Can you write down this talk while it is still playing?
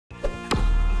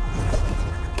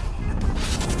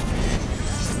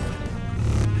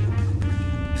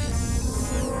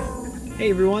Hey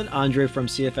everyone, Andrei from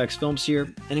CFX Films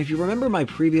here, and if you remember my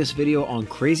previous video on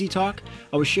CrazyTalk,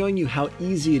 I was showing you how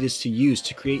easy it is to use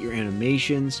to create your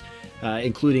animations,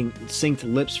 including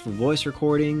synced lips for voice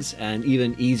recordings, and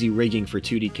even easy rigging for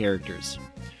 2D characters.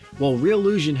 Well,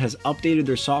 Reallusion has updated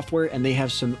their software and they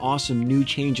have some awesome new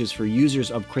changes for users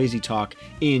of CrazyTalk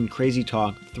in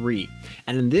CrazyTalk 3.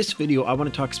 And in this video, I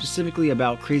want to talk specifically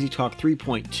about CrazyTalk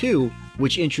 3.2,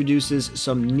 which introduces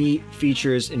some neat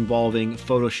features involving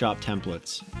Photoshop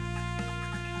templates.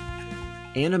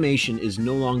 Animation is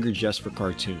no longer just for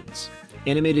cartoons.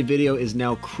 Animated video is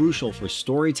now crucial for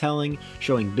storytelling,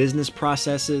 showing business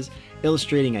processes,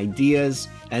 illustrating ideas,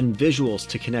 and visuals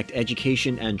to connect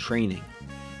education and training.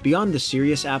 Beyond the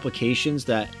serious applications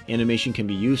that animation can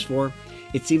be used for,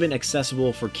 it's even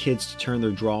accessible for kids to turn their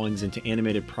drawings into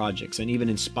animated projects and even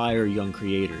inspire young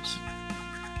creators.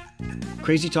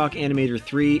 CrazyTalk Animator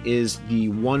 3 is the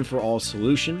one-for-all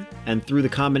solution, and through the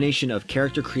combination of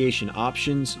character creation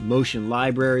options, motion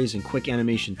libraries, and quick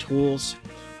animation tools,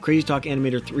 CrazyTalk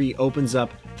Animator 3 opens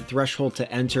up the threshold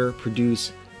to enter,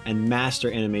 produce, and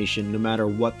master animation no matter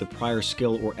what the prior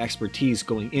skill or expertise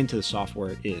going into the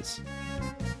software is.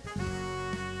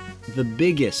 The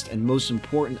biggest and most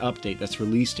important update that's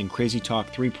released in CrazyTalk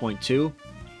 3.2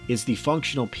 is the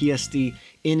functional PSD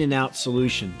in and out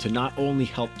solution to not only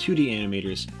help 2D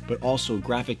animators, but also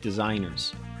graphic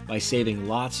designers by saving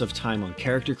lots of time on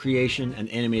character creation and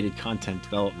animated content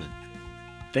development.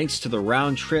 Thanks to the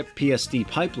round-trip PSD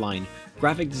pipeline,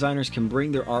 graphic designers can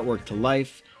bring their artwork to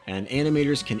life, and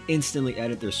animators can instantly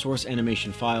edit their source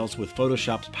animation files with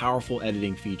Photoshop's powerful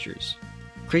editing features.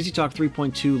 CrazyTalk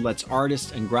 3.2 lets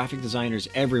artists and graphic designers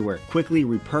everywhere quickly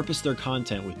repurpose their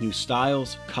content with new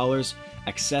styles, colors,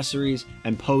 accessories,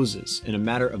 and poses in a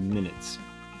matter of minutes.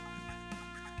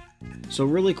 So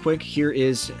really quick, here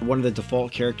is one of the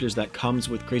default characters that comes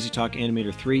with CrazyTalk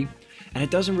Animator 3, and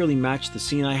it doesn't really match the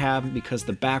scene I have because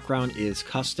the background is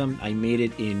custom. I made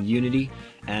it in Unity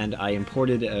and I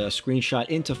imported a screenshot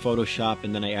into Photoshop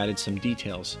and then I added some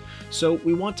details. So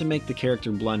we want to make the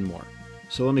character blend more.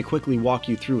 So let me quickly walk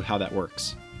you through how that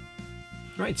works.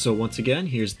 Alright, so once again,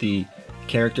 here's the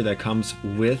character that comes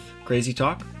with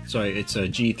CrazyTalk. So it's a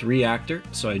G3 actor,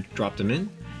 so I dropped him in,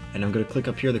 and I'm going to click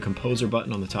up here the composer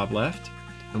button on the top left,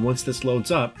 and once this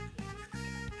loads up,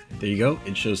 there you go,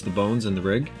 it shows the bones and the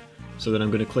rig. So then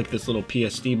I'm going to click this little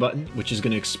PSD button, which is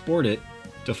going to export it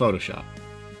to Photoshop.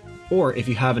 Or if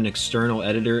you have an external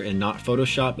editor and not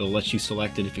Photoshop, it'll let you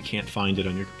select it if you can't find it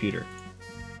on your computer.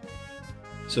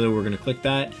 So we're going to click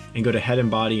that and go to head and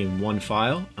body in one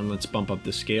file, and let's bump up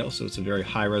the scale so it's a very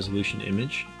high resolution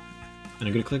image. And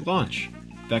I'm going to click launch.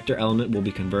 Vector element will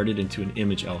be converted into an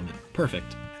image element.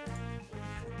 Perfect.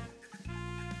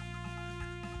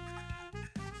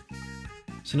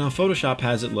 So now Photoshop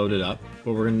has it loaded up.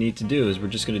 What we're going to need to do is we're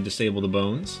just going to disable the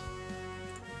bones.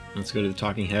 Let's go to the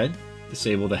talking head,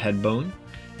 disable the head bone,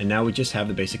 and now we just have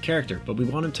the basic character, but we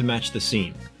want him to match the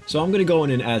scene. So I'm going to go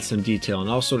in and add some detail, and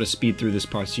I'll sort of speed through this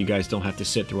part so you guys don't have to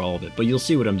sit through all of it, but you'll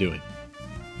see what I'm doing.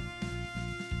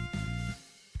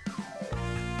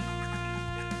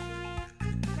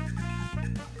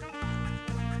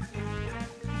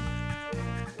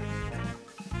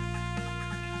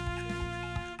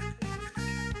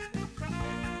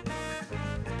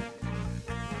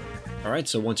 Alright,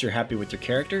 so once you're happy with your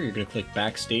character, you're going to click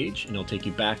backstage, and it'll take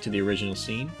you back to the original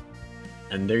scene.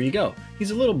 And there you go.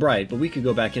 He's a little bright, but we could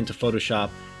go back into Photoshop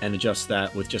and adjust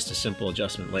that with just a simple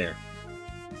adjustment layer.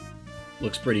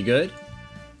 Looks pretty good.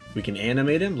 We can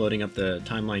animate him, loading up the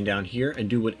timeline down here, and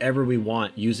do whatever we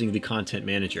want using the Content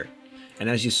Manager. And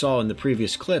as you saw in the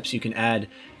previous clips, you can add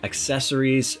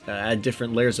accessories, add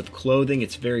different layers of clothing.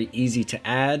 It's very easy to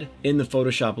add. In the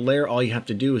Photoshop layer, all you have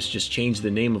to do is just change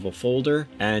the name of a folder,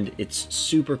 and it's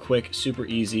super quick, super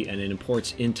easy, and it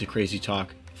imports into CrazyTalk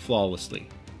flawlessly.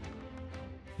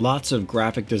 Lots of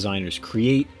graphic designers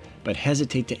create but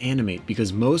hesitate to animate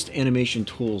because most animation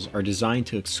tools are designed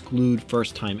to exclude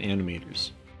first-time animators.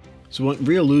 So what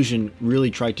Reallusion really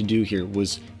tried to do here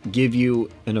was give you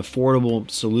an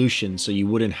affordable solution so you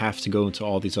wouldn't have to go into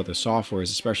all these other softwares,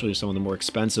 especially some of the more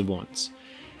expensive ones.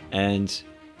 And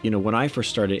you know, when I first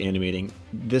started animating,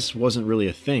 this wasn't really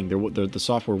a thing. The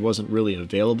software wasn't really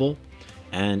available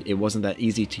and it wasn't that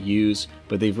easy to use,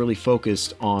 but they've really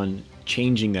focused on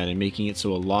changing that and making it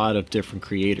so a lot of different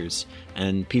creators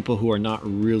and people who are not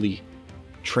really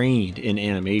trained in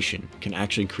animation can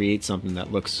actually create something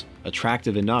that looks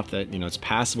attractive enough that, you know, it's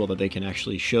passable, that they can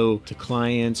actually show to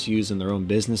clients, use in their own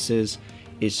businesses.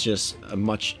 It's just a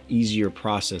much easier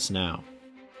process now.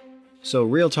 So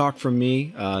real talk from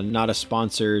me, not a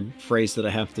sponsored phrase that I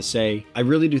have to say. I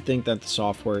really do think that the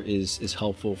software is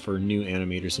helpful for new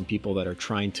animators and people that are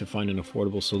trying to find an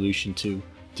affordable solution to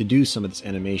do some of this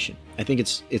animation. I think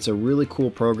it's a really cool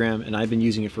program, and I've been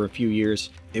using it for a few years.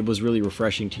 It was really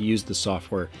refreshing to use the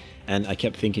software, and I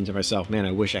kept thinking to myself, man,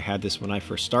 I wish I had this when I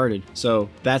first started. So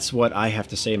that's what I have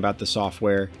to say about the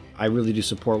software. I really do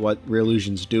support what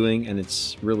Reallusion's doing, and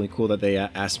it's really cool that they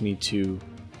asked me to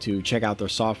check out their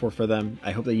software for them. I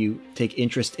hope that you take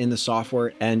interest in the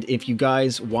software, and if you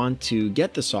guys want to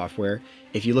get the software,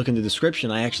 if you look in the description,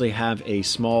 I actually have a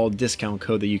small discount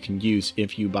code that you can use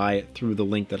if you buy it through the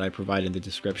link that I provide in the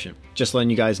description. Just letting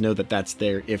you guys know that that's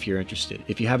there if you're interested.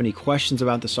 If you have any questions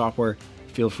about the software,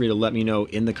 feel free to let me know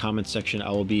in the comments section. I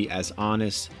will be as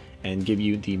honest and give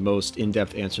you the most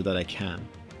in-depth answer that I can.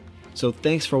 So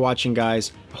thanks for watching,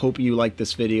 guys. I hope you liked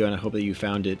this video, and I hope that you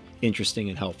found it interesting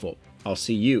and helpful. I'll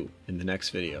see you in the next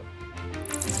video.